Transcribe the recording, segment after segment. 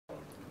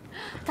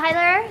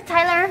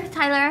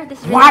Tyler, this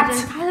is What? really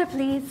urgent. Tyler,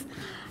 please.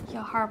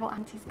 Your horrible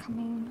auntie's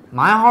coming.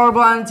 My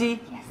horrible auntie?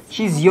 Yes.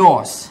 She's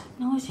yours.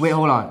 No, she's... Wait,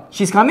 hold on.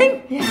 She's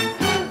coming? Yeah.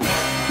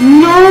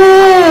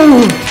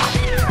 No!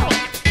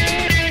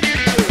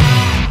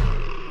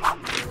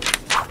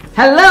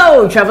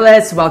 Hello,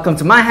 travelers! Welcome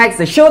to My Hacks,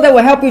 the show that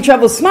will help you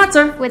travel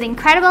smarter with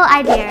incredible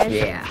ideas.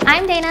 Yeah.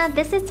 I'm Dana,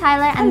 this is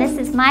Tyler, and this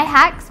is My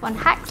Hacks, on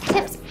hacks,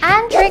 tips,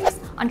 and tricks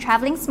on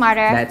traveling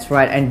smarter. That's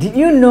right. And did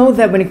you know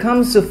that when it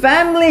comes to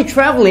family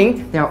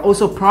traveling, there are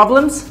also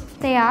problems?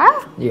 They are?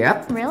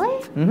 Yep.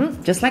 Really?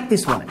 Just like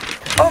this one.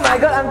 Oh my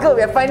god, Uncle,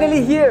 we are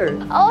finally here!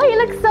 Oh, you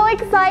look so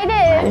excited!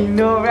 I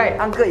know, right?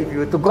 Uncle, if you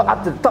were to go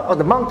up to the top of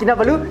the Mount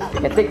Kinabalu, we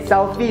can take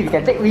selfie, we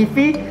can take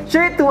Wi-Fi,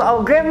 show it to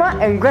our grandma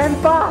and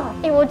grandpa.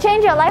 It will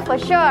change your life for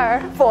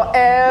sure.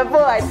 Forever,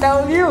 I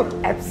tell you.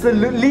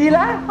 Absolutely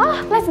lah.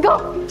 Ah, let's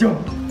go.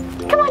 Jom.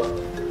 Come on.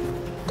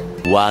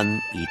 One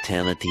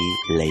eternity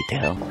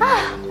later.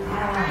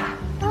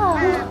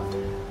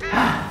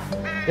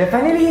 We're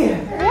finally here.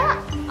 Yeah.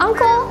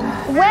 Uncle,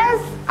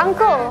 where's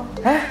Uncle?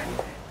 Huh?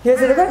 Here's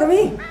the look at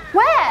me.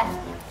 Where?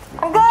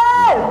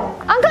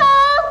 Uncle!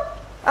 Uncle!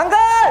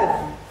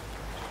 Uncle!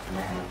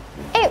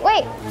 Hey,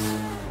 wait.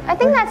 I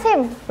think that's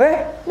him.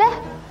 Where? There.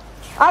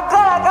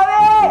 Uncle,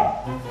 coming!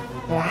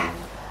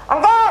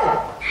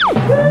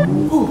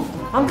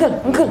 Uncle!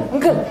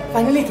 Uncle!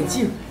 Finally, I can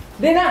see you.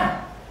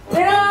 Dana,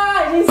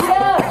 he's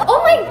here.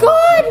 Oh my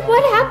god,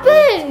 what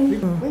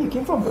happened? Where you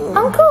came from?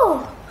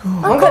 Uncle!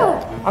 Uncle!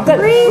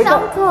 Breathe, wake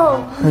up.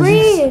 Uncle!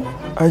 Breathe!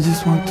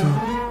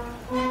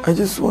 I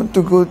just want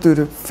to go to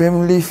the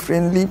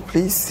family-friendly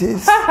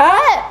places.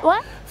 What?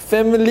 What?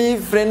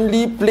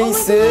 Family-friendly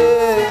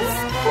places.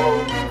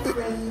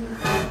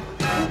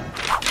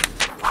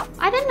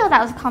 I didn't know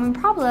that was a common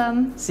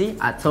problem. See,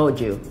 I told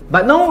you.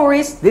 But no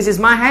worries, this is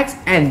My Hacks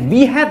and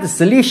we have the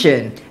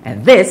solution.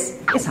 And this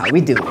is how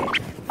we do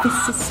it.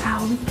 This is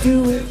how we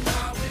do it.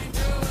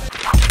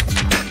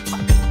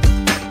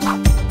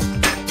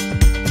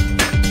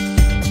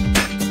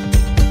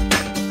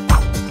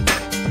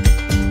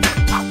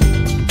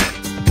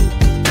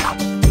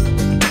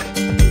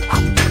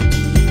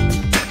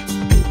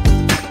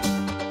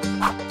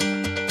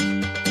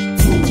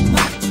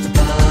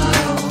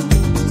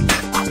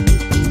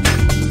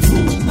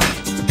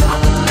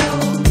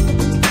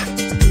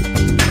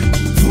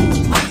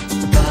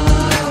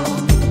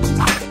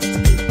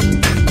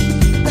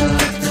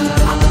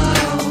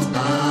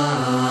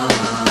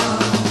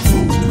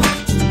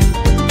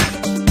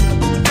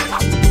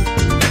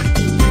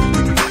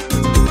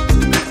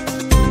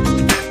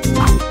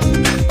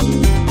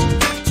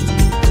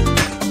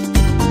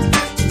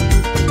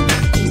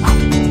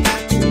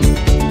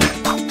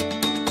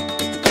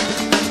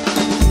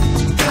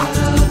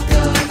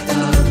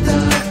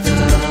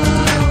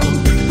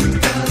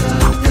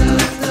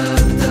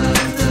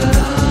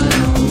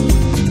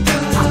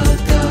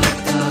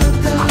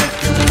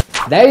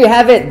 There you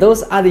have it.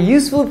 Those are the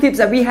useful tips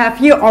that we have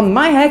here on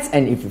My Hacks.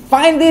 And if you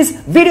find this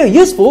video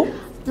useful,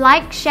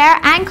 like, share,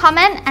 and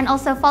comment, and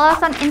also follow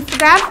us on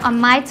Instagram on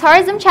My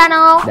Tourism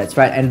channel. That's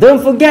right. And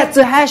don't forget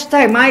to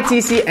hashtag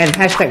MyTC and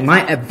hashtag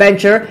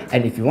MyAdventure.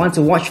 And if you want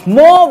to watch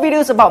more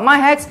videos about My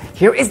Hacks,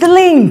 here is the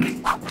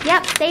link.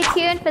 Yep, stay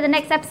tuned for the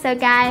next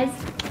episode, guys.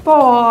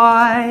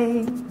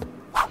 Bye.